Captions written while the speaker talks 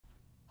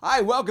Hi,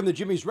 welcome to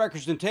Jimmy's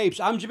Records and Tapes.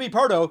 I'm Jimmy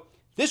Pardo.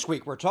 This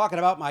week we're talking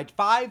about my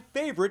 5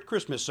 favorite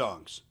Christmas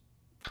songs.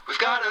 We've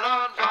got it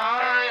on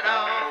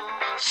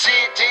vinyl,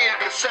 CD and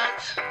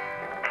cassette.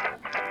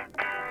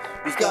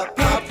 We've got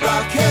pop,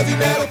 rock, heavy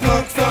metal,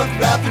 punk,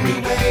 funk, rap, and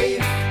new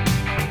wave.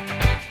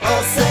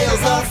 All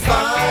sales are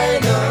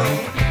final,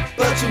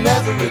 but you'll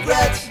never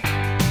regret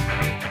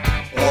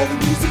all the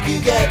music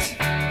you get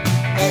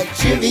at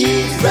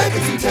Jimmy's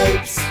Records and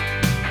Tapes.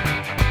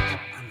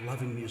 I'm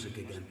loving music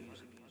again.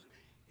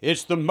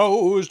 It's the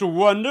most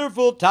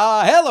wonderful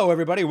time. Hello,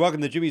 everybody.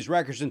 Welcome to Jimmy's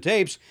Records and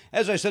Tapes.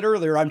 As I said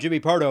earlier, I'm Jimmy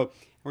Pardo.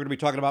 We're going to be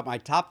talking about my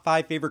top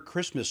 5 favorite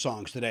Christmas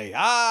songs today.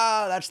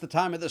 That's the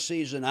time of the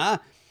season, huh?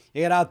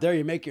 You get out there,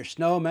 you make your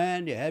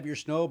snowman, you have your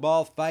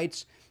snowball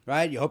fights,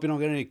 right? You hope you don't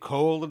get any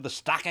cold in the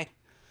stocking.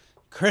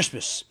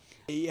 Christmas.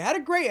 You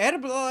had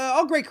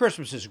all great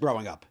Christmases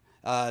growing up.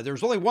 There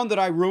was only one that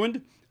I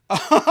ruined.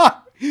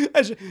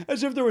 as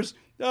if there was,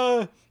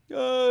 I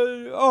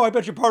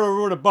bet you Pardo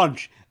ruined a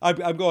bunch.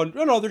 I'm going,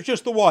 no, there's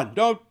just the one.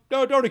 Don't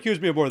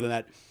accuse me of more than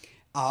that. And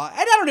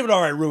I don't even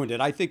know if I ruined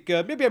it. I think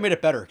maybe I made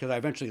it better because I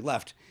eventually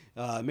left.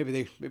 I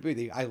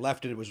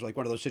left and it was like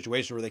one of those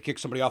situations where they kick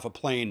somebody off a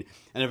plane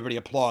and everybody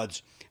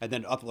applauds and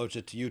then uploads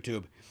it to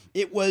YouTube.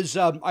 It was,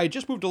 I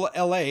just moved to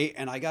LA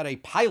and I got a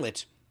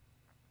pilot,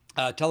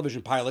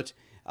 television pilot,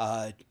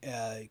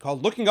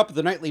 called Looking Up at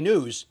the Nightly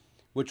News,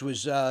 which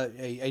was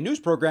a news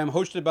program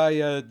hosted by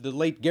the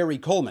late Gary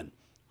Coleman,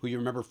 who you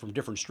remember from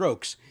Different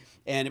Strokes.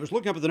 And it was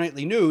Looking Up at the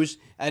Nightly News,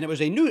 and it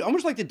was a news,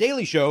 almost like the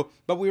Daily Show,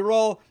 but we were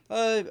all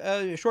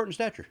short in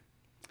stature.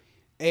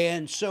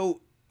 And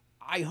so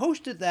I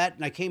hosted that,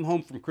 and I came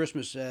home from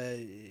Christmas.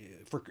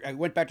 I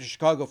went back to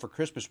Chicago for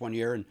Christmas one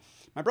year, and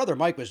my brother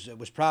Mike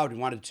was proud and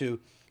wanted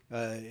to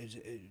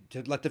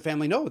let the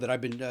family know that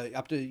I've been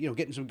up to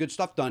getting some good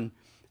stuff done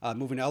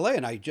moving to LA.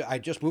 And I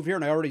just moved here,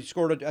 and I already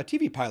scored a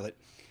TV pilot.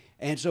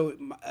 And so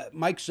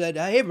Mike said,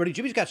 "Hey everybody,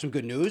 Jimmy's got some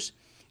good news."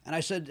 And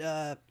I said,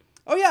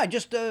 "Oh yeah, I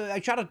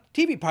shot a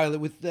TV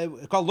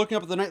pilot called Looking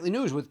Up at the Nightly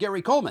News with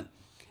Gary Coleman,"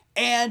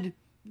 and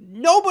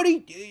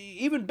nobody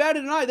even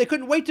batted an eye. They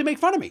couldn't wait to make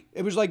fun of me.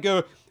 It was like,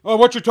 "Oh,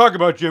 what you talking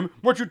about, Jim?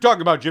 What you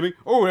talking about, Jimmy?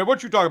 Oh,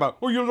 what you talking about?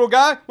 Oh, you little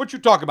guy? What you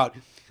talking about?"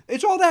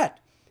 It's all that.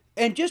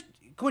 And just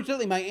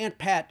coincidentally, my Aunt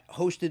Pat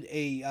hosted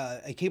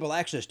a cable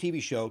access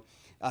TV show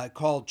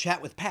called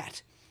Chat with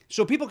Pat.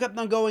 So people kept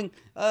on going,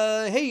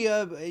 "Hey, you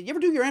ever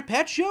do your Aunt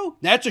Pat show?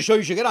 That's a show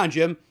you should get on,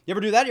 Jim. You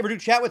ever do that? You ever do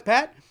Chat with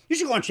Pat? You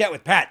should go on Chat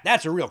with Pat.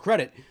 That's a real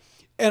credit."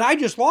 And I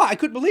just I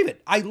couldn't believe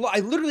it. I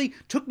literally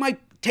took my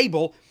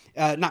table,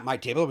 not my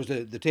table, it was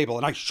the table,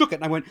 and I shook it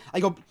and I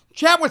go,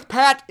 "Chat with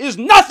Pat is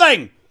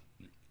nothing!"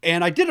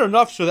 And I did it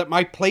enough so that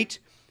my plate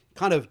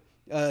kind of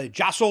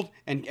jostled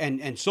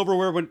and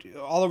silverware went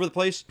all over the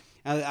place.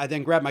 I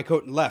then grabbed my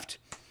coat and left.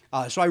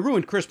 So I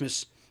ruined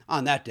Christmas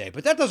on that day.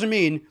 But that doesn't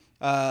mean...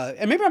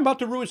 and maybe I'm about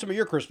to ruin some of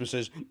your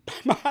Christmases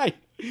by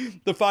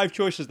the 5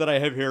 choices that I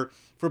have here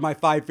for my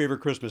 5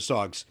 favorite Christmas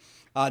songs.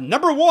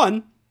 Number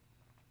 1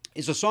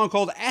 is a song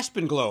called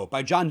Aspenglow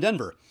by John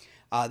Denver.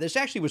 This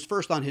actually was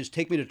first on his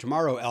Take Me to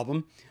Tomorrow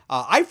album.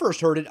 I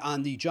first heard it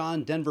on the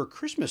John Denver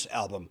Christmas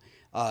album,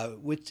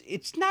 which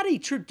it's not a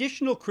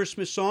traditional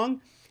Christmas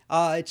song.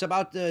 It's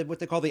about what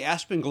they call the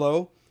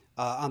Aspenglow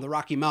on the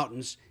Rocky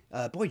Mountains.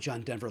 Boy,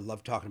 John Denver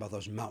loved talking about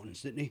those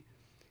mountains, didn't he?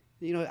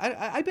 You know,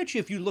 I bet you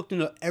if you looked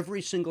into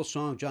every single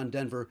song John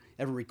Denver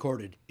ever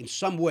recorded, in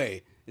some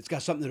way, it's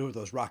got something to do with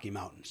those Rocky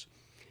Mountains.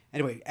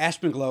 Anyway,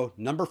 Aspenglow,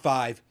 number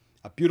 5,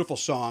 a beautiful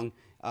song.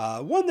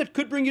 One that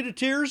could bring you to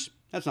tears.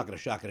 That's not going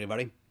to shock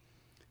anybody.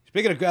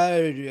 Speaking of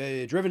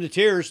driven to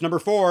tears, number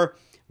 4,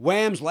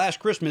 Wham's Last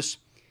Christmas.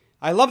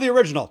 I love the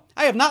original.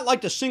 I have not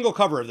liked a single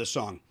cover of this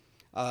song.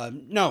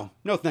 No,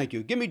 thank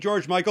you. Give me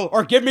George Michael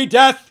or give me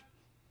death.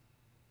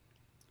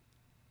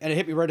 And it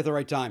hit me right at the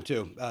right time,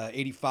 too.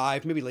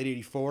 85, maybe late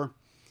 84.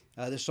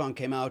 This song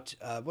came out.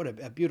 What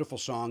a beautiful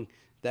song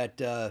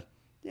that,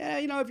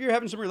 if you're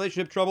having some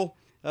relationship trouble,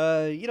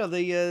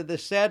 the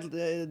sad,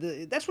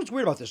 that's what's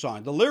weird about this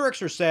song. The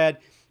lyrics are sad,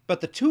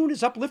 but the tune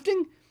is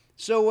uplifting.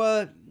 So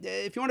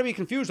if you want to be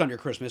confused on your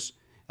Christmas,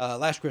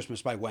 Last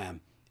Christmas by Wham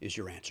is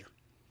your answer.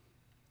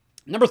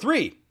 Number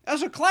 3,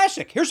 that's a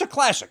classic. Here's a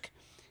classic.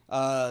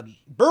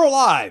 Burl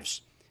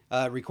Ives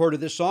recorded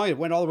this song. It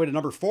went all the way to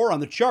number 4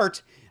 on the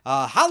chart.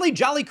 Holly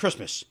Jolly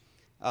Christmas.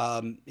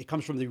 It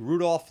comes from the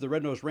Rudolph the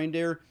Red-Nosed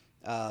Reindeer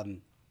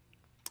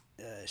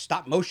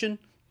stop motion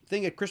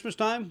thing at Christmas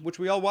time, which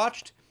we all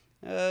watched.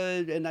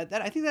 And I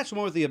think that's the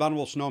one with the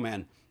abominable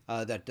snowman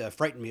that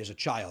frightened me as a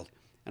child.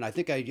 And I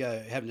think I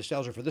have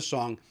nostalgia for this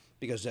song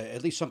because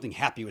at least something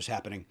happy was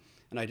happening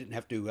and I didn't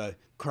have to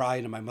cry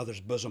into my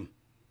mother's bosom.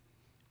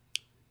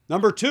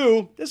 Number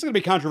 2, this is going to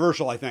be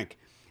controversial, I think.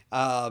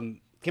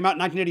 Came out in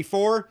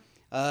 1984.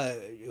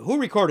 Who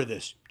recorded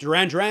this?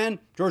 Duran Duran,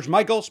 George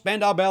Michael,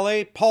 Spandau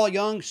Ballet, Paul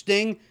Young,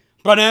 Sting,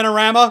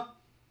 Bananarama.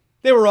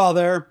 They were all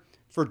there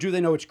for Do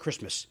They Know It's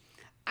Christmas.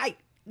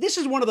 This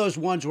is one of those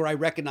ones where I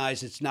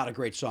recognize it's not a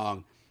great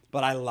song,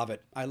 but I love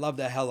it. I love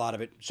the hell out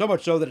of it. So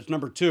much so that it's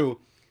number 2.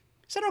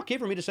 Is that okay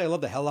for me to say I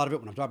love the hell out of it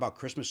when I'm talking about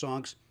Christmas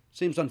songs?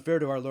 Seems unfair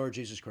to our Lord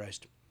Jesus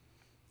Christ.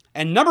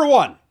 And number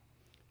one,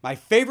 my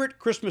favorite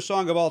Christmas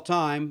song of all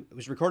time, it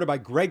was recorded by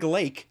Greg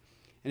Lake,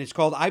 and it's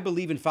called I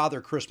Believe in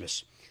Father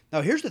Christmas.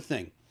 Now, here's the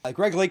thing.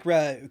 Greg Lake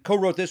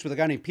co-wrote this with a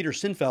guy named Peter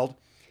Sinfeld,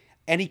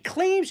 and he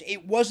claims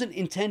it wasn't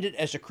intended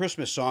as a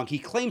Christmas song. He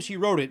claims he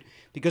wrote it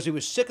because he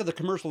was sick of the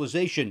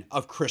commercialization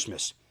of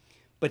Christmas.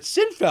 But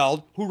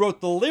Sinfeld, who wrote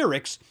the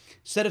lyrics,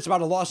 said it's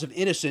about a loss of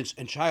innocence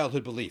and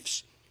childhood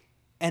beliefs.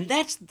 And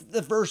that's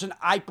the version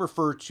I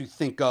prefer to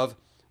think of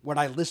when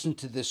I listen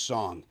to this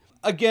song.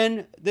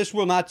 Again, this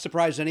will not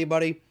surprise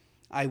anybody.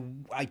 I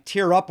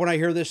tear up when I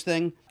hear this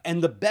thing.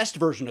 And the best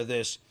version of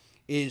this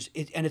is,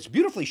 and it's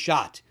beautifully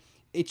shot.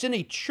 It's in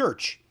a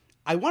church,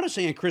 I want to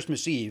say on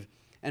Christmas Eve,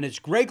 and it's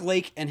Greg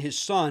Lake and his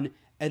son,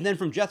 and then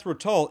from Jethro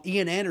Tull,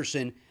 Ian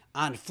Anderson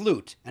on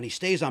flute. And he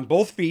stays on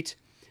both feet,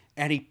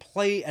 and he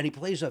plays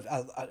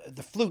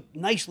the flute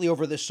nicely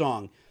over this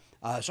song.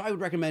 So I would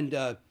recommend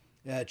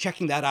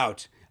checking that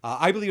out.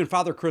 I Believe in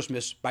Father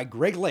Christmas by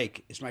Greg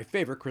Lake is my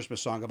favorite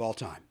Christmas song of all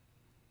time.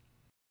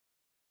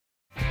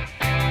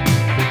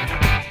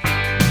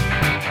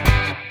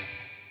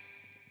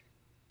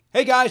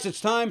 Hey guys,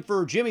 it's time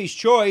for Jimmy's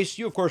Choice.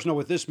 You of course know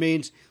what this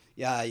means.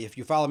 If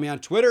you follow me on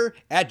Twitter,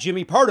 at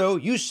Jimmy Pardo,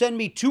 you send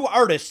me two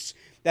artists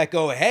that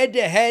go head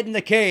to head in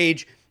the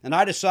cage, and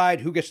I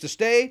decide who gets to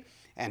stay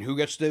and who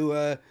gets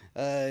to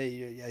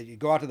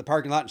go out to the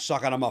parking lot and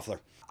suck on a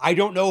muffler. I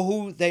don't know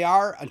who they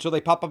are until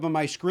they pop up on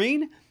my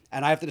screen,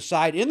 and I have to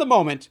decide in the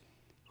moment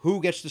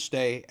who gets to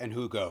stay and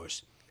who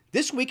goes.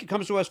 This week it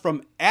comes to us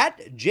from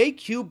at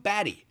JQ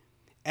Batty,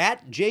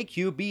 at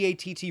JQ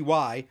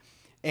Batty,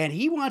 and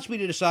he wants me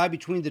to decide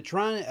between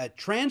the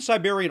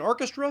Trans-Siberian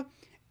Orchestra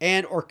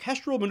and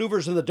Orchestral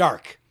Maneuvers in the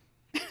Dark.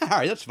 All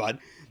right, that's fun.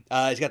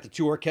 He's got the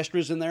two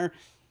orchestras in there.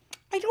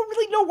 I don't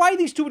really know why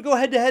these two would go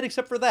head-to-head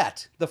except for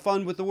that, the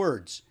fun with the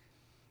words.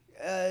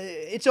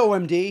 It's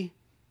OMD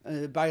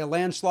by a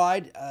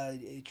landslide,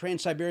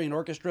 Trans-Siberian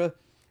Orchestra.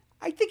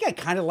 I think I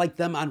kind of like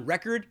them on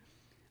record.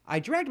 I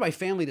dragged my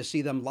family to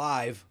see them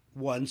live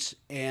once,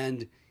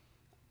 and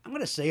I'm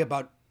going to say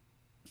about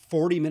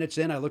 40 minutes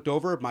in, I looked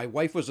over. My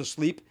wife was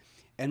asleep,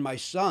 and my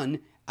son,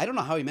 I don't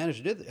know how he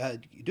managed to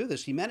do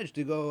this. He managed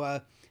to go,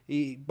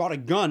 he bought a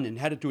gun and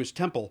had it to his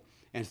temple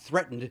and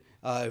threatened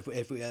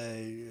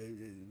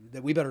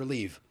that we better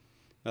leave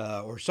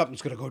or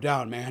something's going to go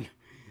down, man.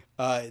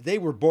 They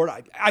were bored.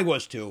 I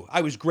was too.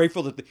 I was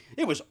grateful that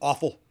it was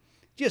awful.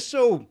 Just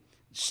so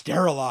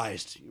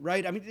sterilized,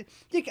 right? I mean,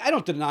 I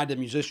don't deny the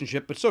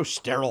musicianship, but so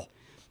sterile.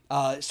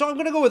 So I'm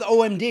going to go with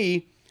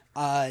OMD,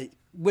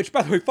 which,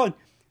 by the way, fun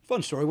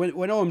story. When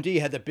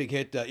OMD had that big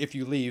hit, If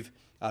You Leave,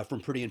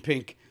 from Pretty in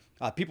Pink,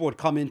 people would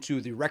come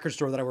into the record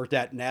store that I worked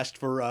at and asked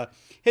for,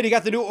 hey, you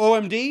got the new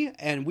OMD?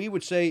 And we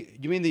would say,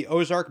 you mean the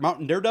Ozark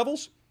Mountain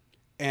Daredevils?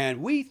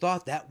 And we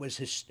thought that was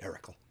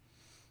hysterical.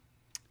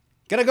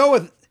 Gonna go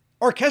with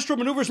Orchestral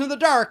Maneuvers in the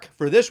Dark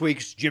for this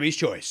week's Jimmy's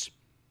Choice.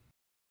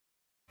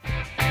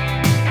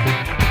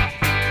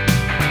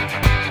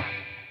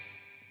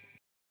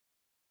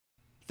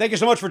 Thank you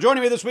so much for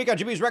joining me this week on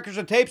Jimmy's Records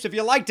and Tapes. If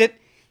you liked it,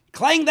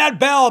 clang that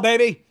bell,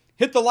 baby.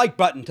 Hit the like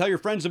button. Tell your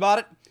friends about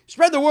it.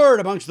 Spread the word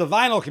amongst the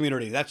vinyl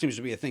community. That seems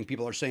to be a thing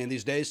people are saying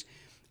these days.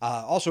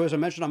 Also, as I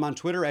mentioned, I'm on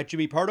Twitter at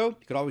Jimmy Pardo. You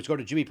could always go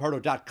to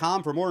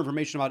jimmypardo.com for more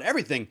information about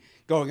everything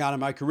going on in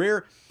my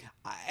career.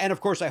 And, of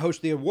course, I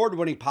host the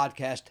award-winning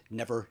podcast,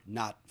 Never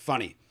Not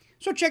Funny.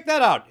 So check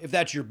that out if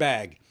that's your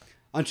bag.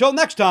 Until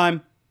next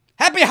time,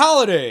 happy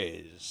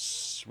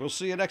holidays. We'll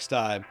see you next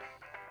time.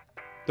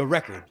 The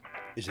record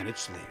is in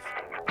its sleeve.